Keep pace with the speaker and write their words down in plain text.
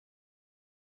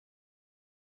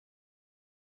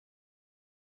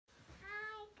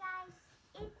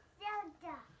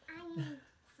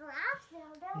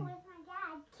Zelda with my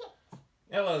dad. Kit.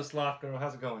 Hello, Sloth Girl.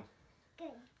 How's it going? Good.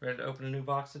 Ready to open a new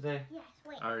box today? Yes.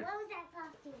 Wait. All right. What was that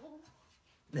box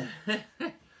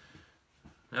doing?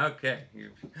 Okay.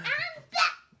 I'm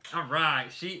back. All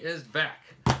right. She is back.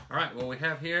 All right. Well, we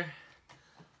have here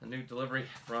a new delivery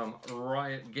from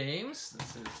Riot Games.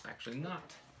 This is actually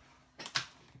not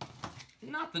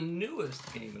the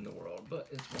newest game in the world, but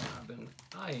it's one I've been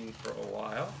eyeing for a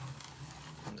while.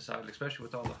 And decided, especially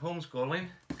with all the homeschooling,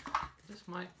 this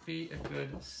might be a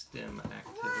good STEM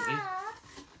activity.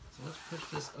 Whoa. So let's push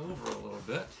this over a little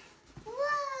bit. Whoa,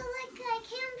 like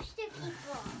hamster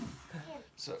people.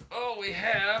 So all we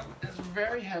have is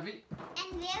very heavy.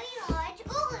 And very large.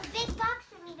 Ooh, a big box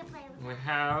for me to play with. We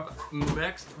have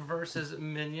Mechs versus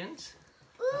Minions.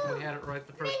 Ooh, We had it right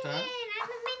the first minion. time. I'm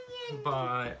a minion.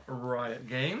 By Riot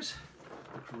Games,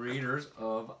 the creators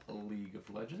of League of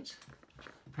Legends.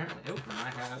 Apparently,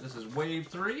 this is Wave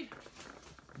 3,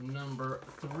 number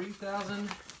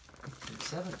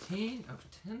 3017 of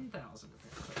 10,000.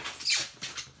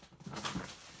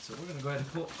 So we're going to go ahead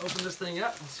and open this thing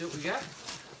up and see what we got.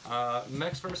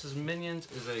 Mechs vs. Minions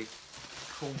is a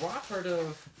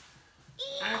cooperative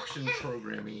action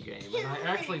programming game. And I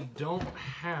actually don't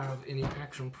have any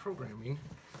action programming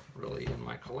really in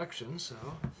my collection, so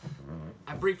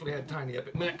I briefly had Tiny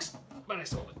Epic Mechs, but I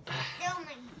sold it. Oh my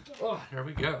god. Oh, there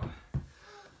we go.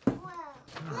 Wow.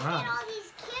 Look at all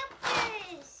these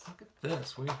campers. Look at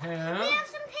this. We We have have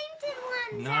some painted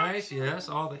ones. nice, yes,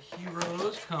 all the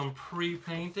heroes come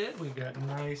pre-painted. We've got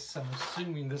nice, I'm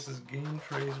assuming this is Game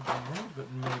Tray's brand,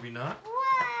 but maybe not.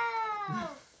 Wow.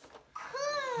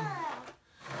 Cool.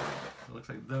 It looks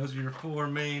like those are your 4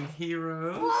 main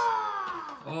heroes.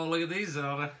 Whoa. Oh, look at these,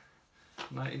 Zelda.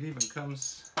 It even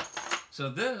comes...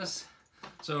 So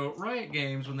Riot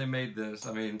Games, when they made this,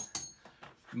 I mean,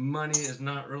 money is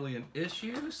not really an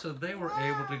issue, so they were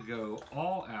able to go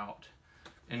all out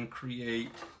and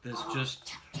create this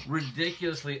just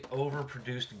ridiculously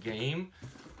overproduced game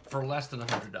for less than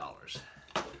 $100.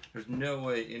 There's no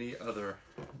way any other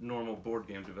normal board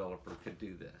game developer could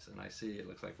do this. And I see it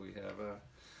looks like we have a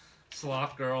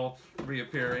Sloth Girl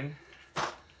reappearing.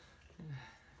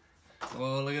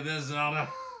 Whoa, look at this, Zelda.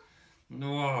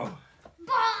 Whoa.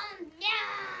 Boom. Yeah.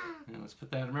 And let's put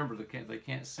that, remember, they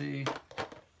can't see.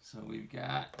 So we've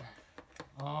got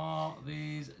all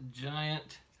these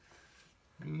giant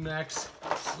mechs,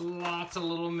 lots of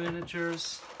little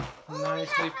miniatures,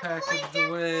 nicely packaged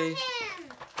away. We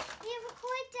have a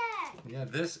Cortex. Yeah,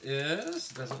 this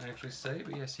doesn't actually say,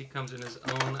 but yes, he comes in his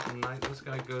own, this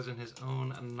guy goes in his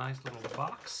own nice little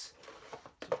box.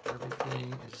 So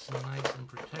everything is nice and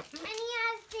protected. And he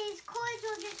has these cords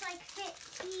will just like fit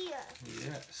here.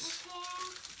 Yes.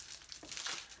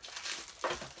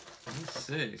 Okay. Let's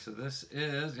see. So this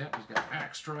is, yeah, he's got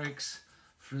Axe Strikes,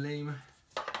 Flame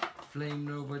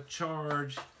Nova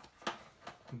Charge.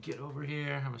 Get over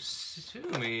here. I'm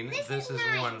assuming this is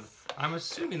nice. I'm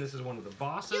assuming this is one of the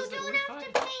bosses You that don't we have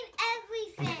fight. to paint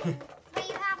everything, but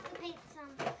you have to paint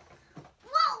some.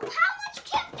 Whoa! How much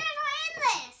characters are in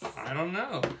this? I don't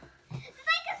know. It's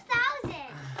like 1,000.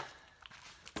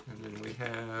 And then we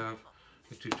have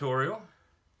a tutorial,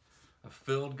 a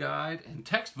field guide, and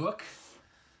textbook.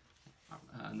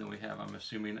 And then we have, I'm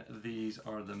assuming these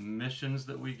are the missions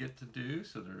that we get to do.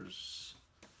 So there's,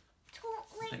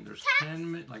 I think there's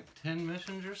 10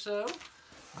 missions or so.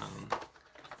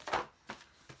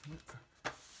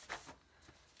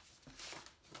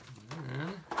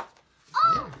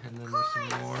 And then there's some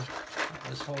more.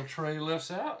 This whole tray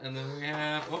lifts out, and then we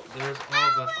have, there's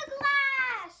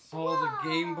all the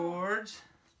game boards.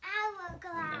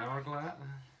 Hourglass. And hourglass.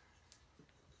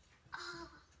 Oh,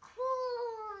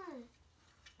 cool.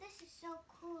 This is so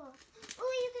cool.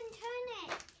 Oh, you can turn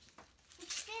it. It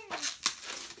spins.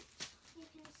 You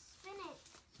can spin it.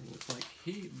 So it looks like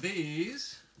these,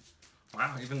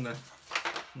 wow, even the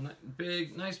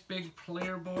nice big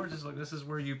player boards. This is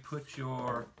where you put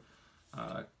your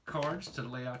cards to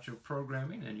lay out your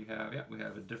programming, and we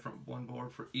have a different one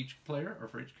board for each player or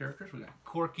for each character. So we got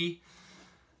Corky,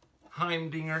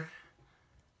 Heimdinger,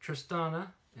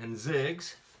 Tristana, and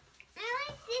Ziggs. I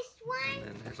like this one. And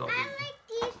then there's all I like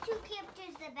these 2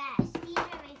 characters the best. These are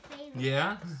my favorites.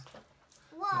 Yeah.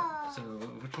 Whoa. So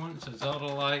which one? So Zelda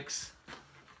likes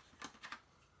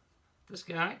this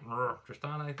guy,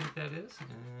 Tristana, I think that is,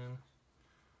 and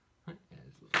yeah,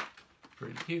 it's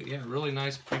pretty cute. Yeah, really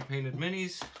nice pre-painted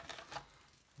minis.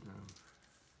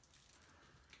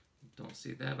 Don't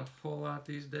see that a whole lot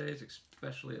these days,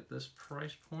 especially at this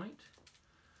price point.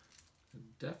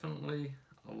 Definitely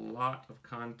a lot of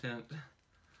content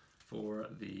for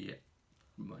the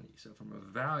money. So from a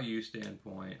value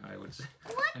standpoint, I would say,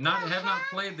 What have not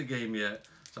played the game yet,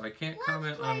 so I can't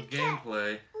comment on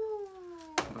gameplay.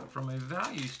 But from a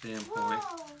value standpoint,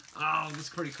 oh, this is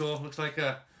pretty cool. Looks like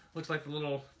the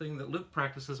little thing that Luke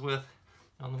practices with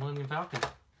on the Millennium Falcon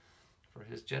for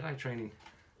his Jedi training.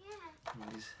 Yeah.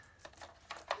 These.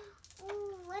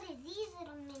 Ooh, what are these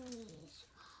little minis?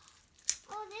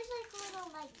 Oh, there's like little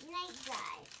night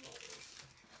guy things.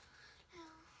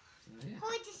 Yeah.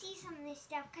 Hard to see some of this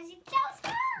stuff because it's so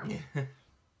small. Yeah.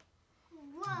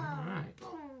 Whoa. All right.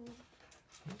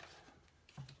 Boom.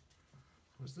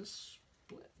 Was this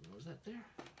split? Was that there?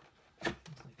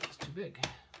 Looks like it's too big.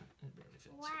 It barely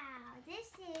fits. Wow, this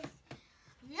is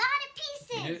a lot of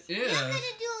pieces. It is. You're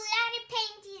gonna do a lot of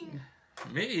painting.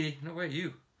 Me? No way,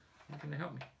 you. You're gonna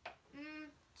help me.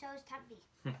 So is Tubby.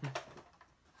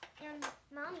 And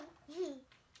Mommy.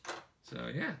 So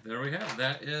yeah, there we have it.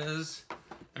 That is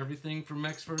everything for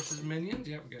Mechs versus Minions.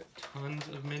 Yeah, we got tons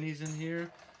of minis in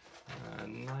here.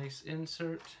 Nice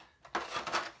insert.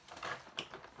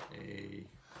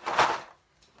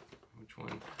 Which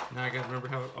one? Now I gotta remember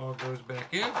how it all goes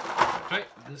back in. That's right,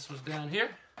 this was down here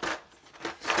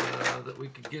so that we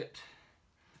could get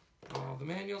all the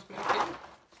manuals back in.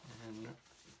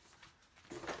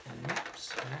 And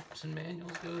maps and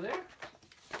manuals go there.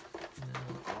 And then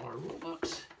all our rule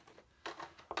books.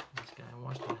 This guy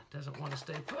doesn't want to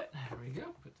stay put. There we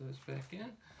go. Put those back in.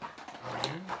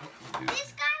 And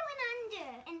this guy went under,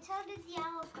 and so did the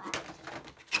yellow guys.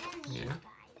 And these guys.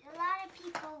 A lot of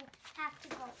people have to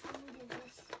go under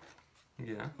this.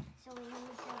 Yeah. So we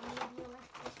need to maybe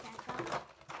lift this back up.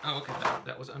 Oh, okay.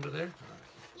 That was under there? All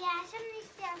right. Yeah, some of these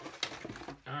stuff.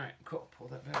 All right, cool. Pull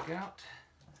that back out.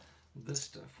 This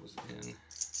stuff was in.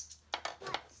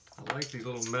 I like these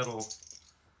little metal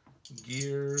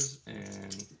gears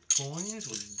and coins.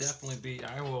 Would definitely be.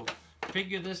 I will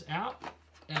figure this out,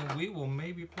 and we will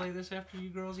maybe play this after you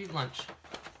girls eat lunch.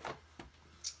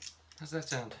 How's that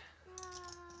sound?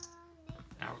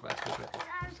 I was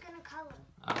gonna color.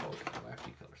 Oh, okay. Well, after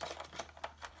you color.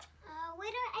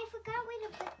 I forgot where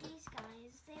to put these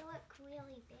guys. They look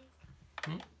really big.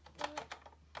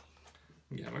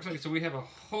 Yeah, it looks like, so we have a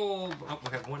whole,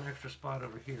 we have one extra spot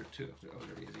over here too. Oh,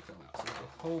 there he is, he fell out. So there's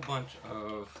a whole bunch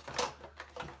of,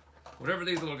 whatever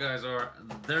these little guys are,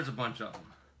 there's a bunch of them.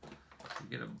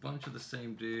 You get a bunch of the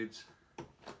same dudes.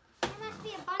 There must be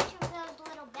a bunch of those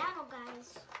little battle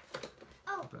guys.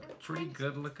 Oh, but pretty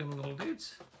good looking little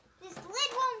dudes. This lid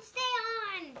won't stay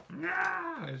on.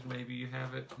 Nah, maybe you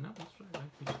have it. No, that's right.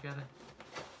 You just gotta.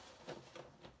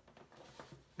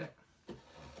 There.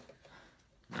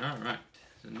 All right.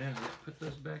 So now let's put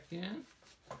those back in.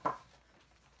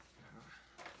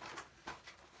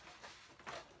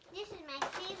 This is my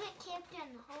favorite character in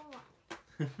the whole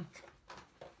world.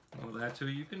 Well, that's who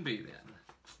you can be then.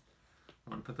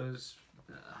 I'm gonna put those.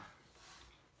 You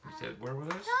said where were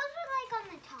those? Those were like on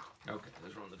the top. Okay,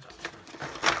 those are on the top.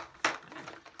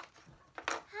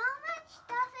 How much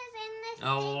stuff is in this A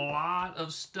thing? lot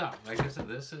of stuff. Like I said,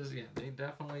 this is, yeah, they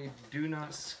definitely do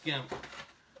not skimp.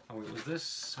 Oh, wait, was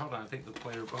this? Hold on, I think the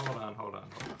player. Hold on.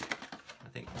 I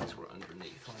think these were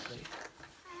underneath, weren't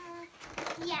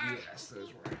they? Yeah. Yes, those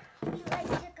were. You guys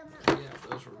took them out. Yeah,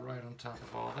 those were right on top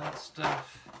of all that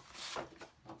stuff.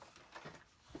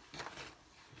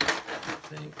 I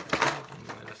think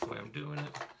that's the way I'm doing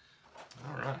it.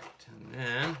 All right, and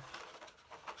then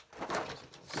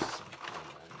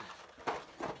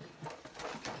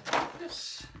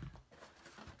this.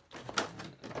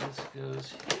 And this goes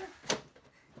here.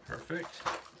 Perfect.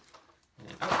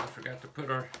 And, oh, I forgot to put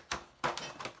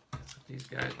these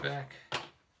guys back.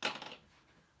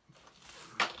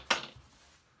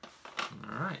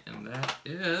 All right, and that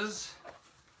is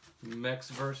Mechs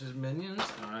versus Minions.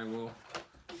 I will.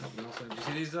 Oh, also, did you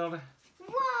see these, Zelda?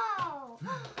 Whoa!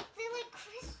 They're like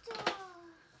crystal.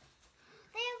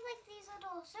 They have like these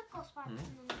little circle spots in them.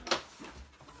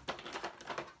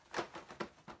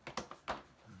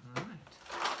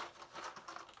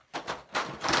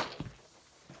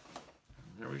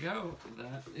 There we go.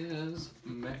 That is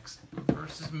Mechs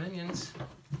versus Minions.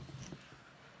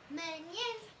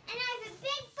 Minions, and I have a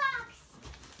big box.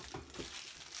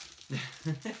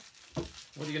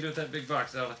 What are you gonna do with that big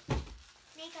box, Zelda?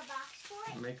 Make a box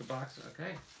for it. Make a box.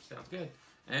 Okay, sounds good.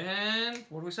 And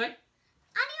what do we say?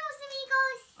 Adios,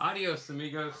 amigos. Adios,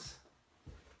 amigos.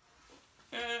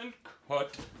 And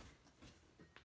cut.